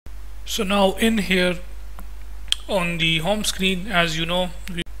So now in here on the home screen, as you know,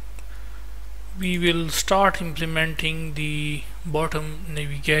 we will start implementing the bottom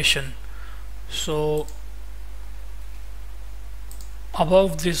navigation. So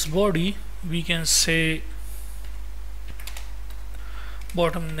above this body we can say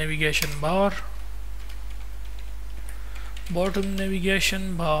bottom navigation bar, bottom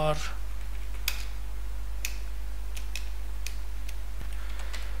navigation bar.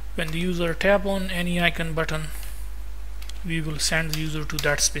 When the user tap on any icon button, we will send the user to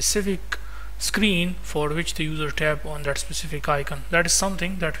that specific screen for which the user tap on that specific icon. That is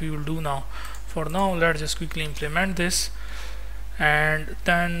something that we will do now. For now, let's just quickly implement this. And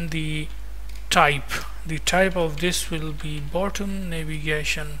then the type of this will be bottom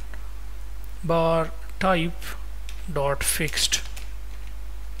navigation bar type dot fixed.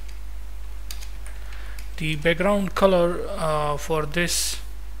 The background color for this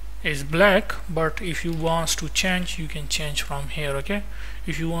is black, but if you want to change, you can change from here. Okay,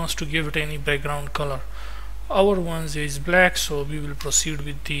 if you want to give it any background color, our ones is black, so we will proceed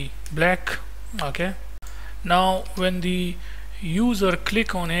with the black. Okay, now when the user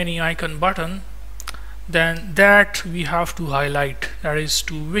click on any icon button, then that we have to highlight, that is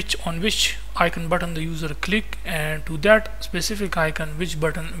to which icon button the user click, and to that specific icon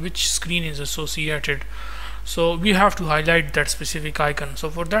which screen is associated. So we have to highlight that specific icon. So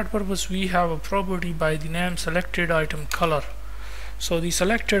for that purpose we have a property by the name selected item color. So the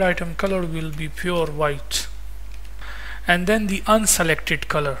selected item color will be pure white, and then the unselected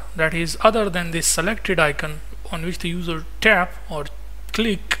color, that is other than this selected icon on which the user tap or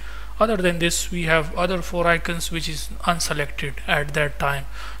click, other than this we have other 4 icons which is unselected at that time.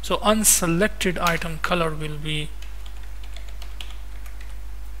 So unselected item color will be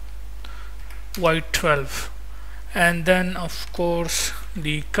white 12, and then of course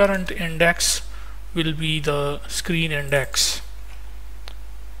the current index will be the screen index.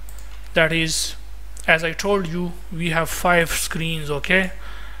 That is, as I told you, we have 5 screens. Okay,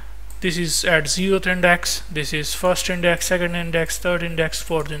 this is at 0th index, this is first index, second index, third index,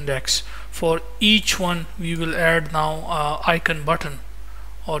 fourth index. For each one we will add now icon button,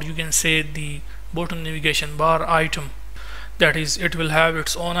 or you can say the bottom navigation bar item. That is, it will have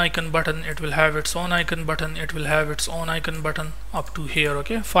its own icon button, it will have its own icon button, it will have its own icon button up to here.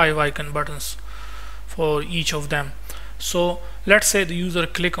 Okay, 5 icon buttons for each of them. So let's say the user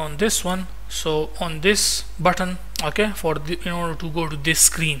click on this one, so on this button, okay, in order to go to this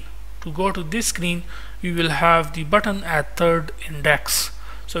screen, we will have the button at 3rd index.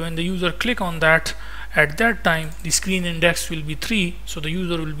 So when the user click on that, at that time the screen index will be 3, so the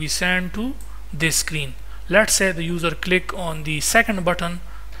user will be sent to this screen. Let's say the user click on the second button,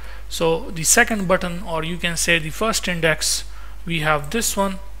 so the second button, or you can say the first index, we have this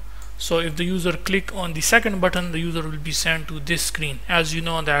one. So if the user click on the second button, the user will be sent to this screen. As you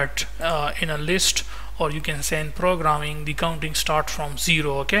know that in a list, or you can say in programming, the counting start from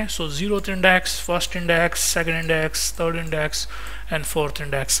 0. Okay, so 0th index, first index, second index, third index, and fourth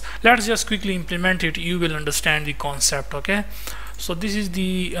index. Let's just quickly implement it, you will understand the concept. Okay, so this is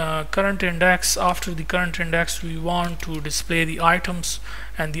the current index. After the current index we want to display the items,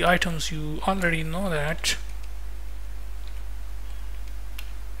 and the items you already know that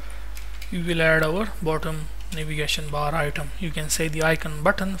we will add our bottom navigation bar item. You can say the icon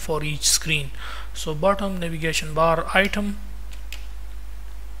button for each screen. So bottom navigation bar item,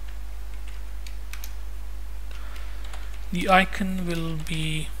 the icon will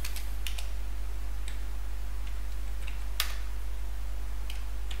be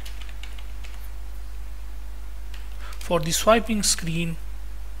for the swiping screen,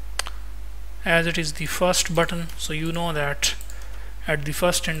 as it is the first button, so you know that at the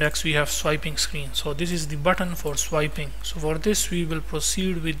first index we have swiping screen, so this is the button for swiping. So for this we will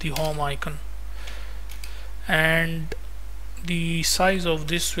proceed with the home icon, and the size of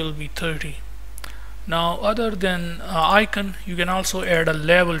this will be 30. Now other than icon, you can also add a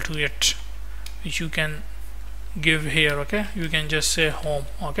label to it, which you can give here. Okay, you can just say home.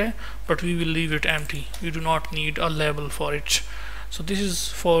 Okay, but we will leave it empty, we do not need a label for it. So this is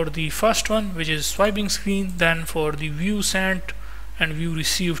for the first one, which is swiping screen. Then for the view sent and view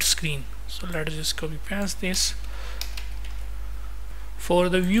received screen, so let's just copy paste this. For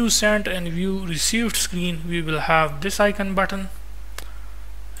the view sent and view received screen, we will have this icon button,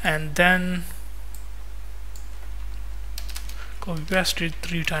 and then copy paste it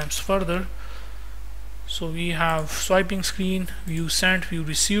 3 times further. So we have swiping screen, view sent, view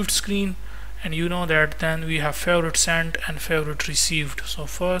received screen, and you know that then we have favorite sent and favorite received. So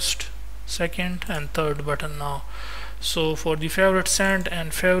first, second, and third button now. So for the favorite sent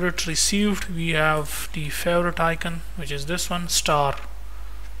and favorite received, we have the favorite icon, which is this one, star,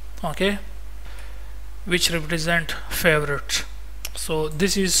 okay, which represent favorite. So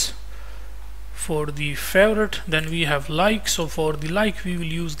this is for the favorite. Then we have like. So for the like, we will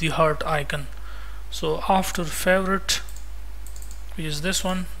use the heart icon. So after favorite, which is this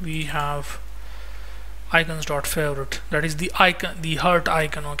one, we have icons.favorite, that is the icon, the heart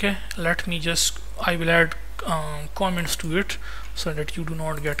icon. Okay, let me just, I will add comments to it so that you do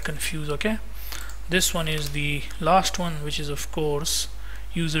not get confused. Okay, this one is the last one, which is of course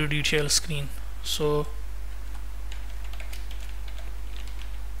user detail screen. So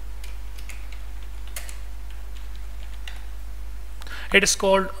it is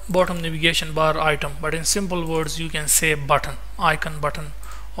called bottom navigation bar item, but in simple words you can say button, icon button,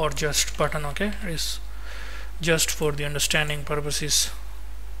 or just button. Okay, it is just for the understanding purposes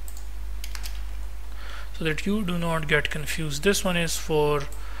so that you do not get confused. This one is for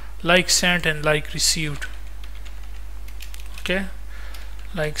like sent and like received. Okay,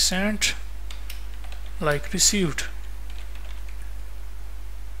 like sent, like received.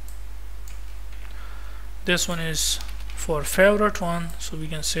 This one is for favorite one, so we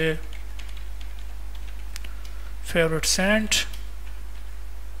can say favorite sent,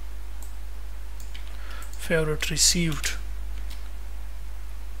 favorite received.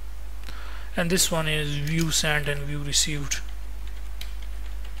 And this one is view sent and view received.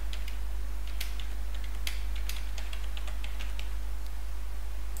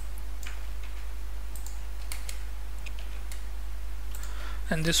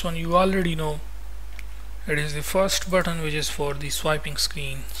 And this one you already know, it is the first button, which is for the swiping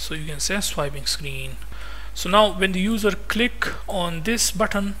screen, so you can say swiping screen. So now when the user click on this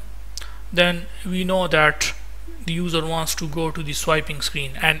button, then we know that the user wants to go to the swiping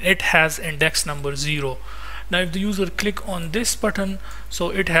screen, and it has index number 0. Now if the user click on this button, so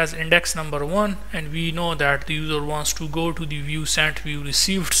it has index number 1, and we know that the user wants to go to the view sent, view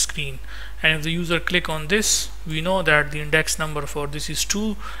received screen. And if the user click on this, we know that the index number for this is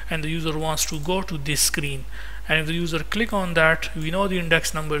 2, and the user wants to go to this screen. And if the user click on that, we know the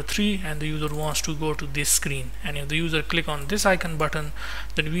index number 3, and the user wants to go to this screen. And if the user click on this icon button,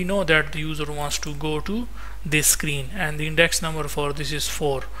 then we know that the user wants to go to this screen, and the index number for this is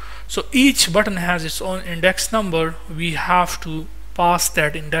 4. So each button has its own index number. We have to pass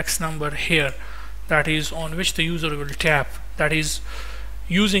that index number here, that is on which the user will tap. That is,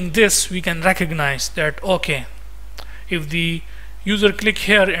 using this we can recognize that, okay, if the user click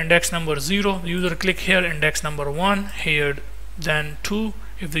here, index number 0, the user click here, index number 1, here then 2.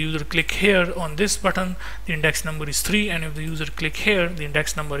 If the user click here on this button, the index number is 3, and if the user click here, the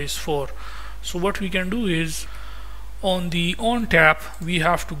index number is 4. So what we can do is, on the on tap, we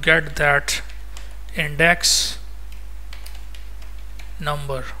have to get that index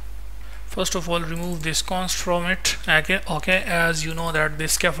number. First of all, remove this const from it. Okay, as you know that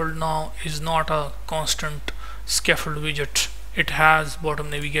this scaffold now is not a constant scaffold widget. It has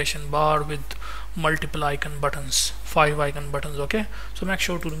bottom navigation bar with multiple icon buttons, 5 icon buttons. Okay, so make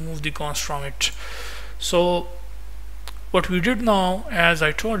sure to remove the const from it. So what we did now, as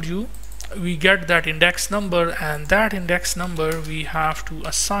I told you, we get that index number, and that index number we have to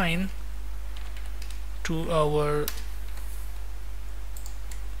assign to our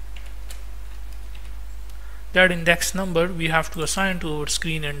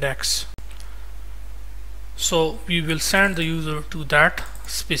screen index. So we will send the user to that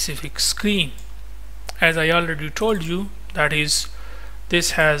specific screen. As I already told you, that is,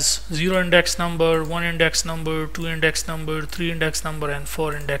 this has 0 index number, 1 index number, 2 index number, 3 index number, and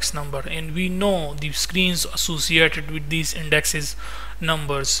 4 index number, and we know the screens associated with these indexes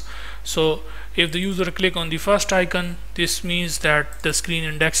numbers. So if the user click on the first icon, this means that the screen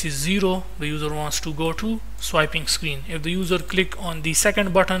index is 0, the user wants to go to swiping screen. If the user click on the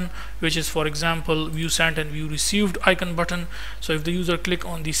second button, which is for example view sent and view received icon button, so if the user click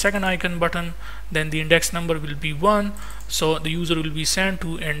on the second icon button, then the index number will be 1, so the user will be sent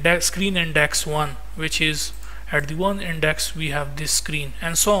to screen index 1, which is at the 1 index we have this screen,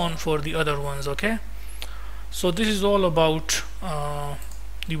 and so on for the other ones. Okay, so this is all about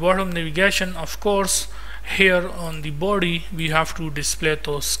the bottom navigation. Of course, here on the body we have to display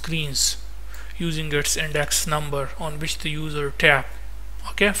those screens using its index number on which the user tap.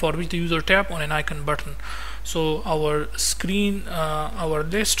 Okay, for which the user tap on an icon button. So our screen, our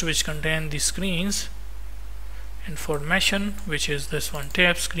list which contain the screens information, which is this one,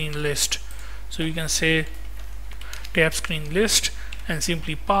 tap screen list. So you can say tap screen list and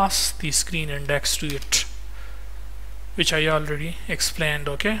simply pass the screen index to it, which I already explained.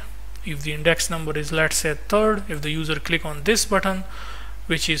 Okay, if the index number is, let's say, third, if the user click on this button,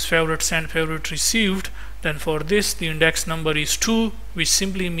 which is favorite sent, favorite received, then for this the index number is 2, which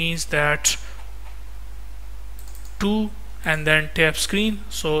simply means that 2 and then tap screen.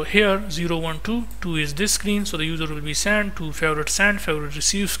 So here 0 1 2, 2 is this screen, so the user will be sent to sent, favorite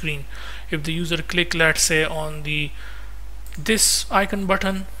receive screen. If the user click, let's say, on this icon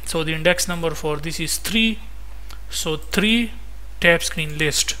button, so the index number for this is 3, so 3 tap screen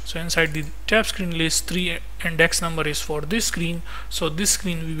list. So inside the tap screen list, 3 index number is for this screen, so this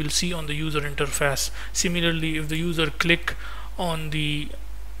screen we will see on the user interface. Similarly, if the user click on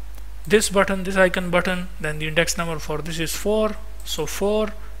this button, this icon button, then the index number for this is 4, so 4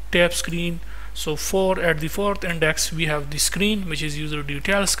 tap screen. So 4 at the fourth index we have the screen which is user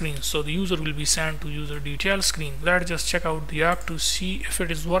detail screen, so the user will be sent to user detail screen. Let's just check out the app to see if it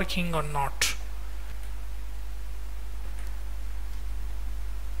is working or not.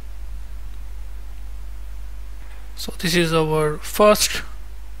 So this is our first.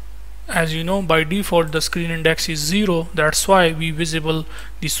 As you know, by default the screen index is 0, that's why we visible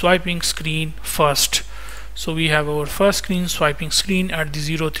the swiping screen first. So we have our first screen, swiping screen at the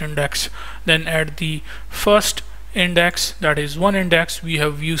 0th index. Then at the first index, that is 1 index, we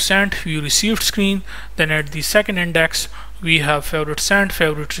have view sent, view received screen. Then at the second index we have favorite sent,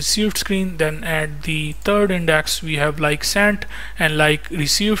 favorite received screen. Then at the third index we have like sent and like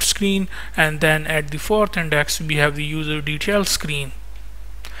received screen. And then at the fourth index we have the user detail screen.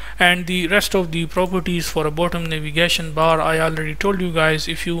 And the rest of the properties for a bottom navigation bar, I already told you guys.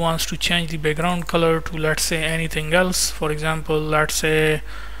 If you want to change the background color to, let's say, anything else, for example, let's say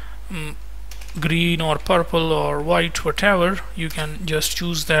green or purple or white, whatever, you can just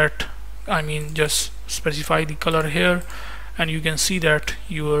choose that. I mean, just specify the color here and you can see that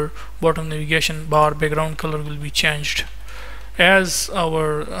your bottom navigation bar background color will be changed. As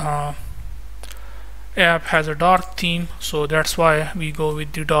our app has a dark theme, so that's why we go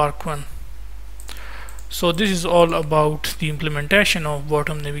with the dark one. So this is all about the implementation of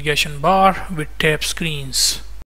bottom navigation bar with tap screens.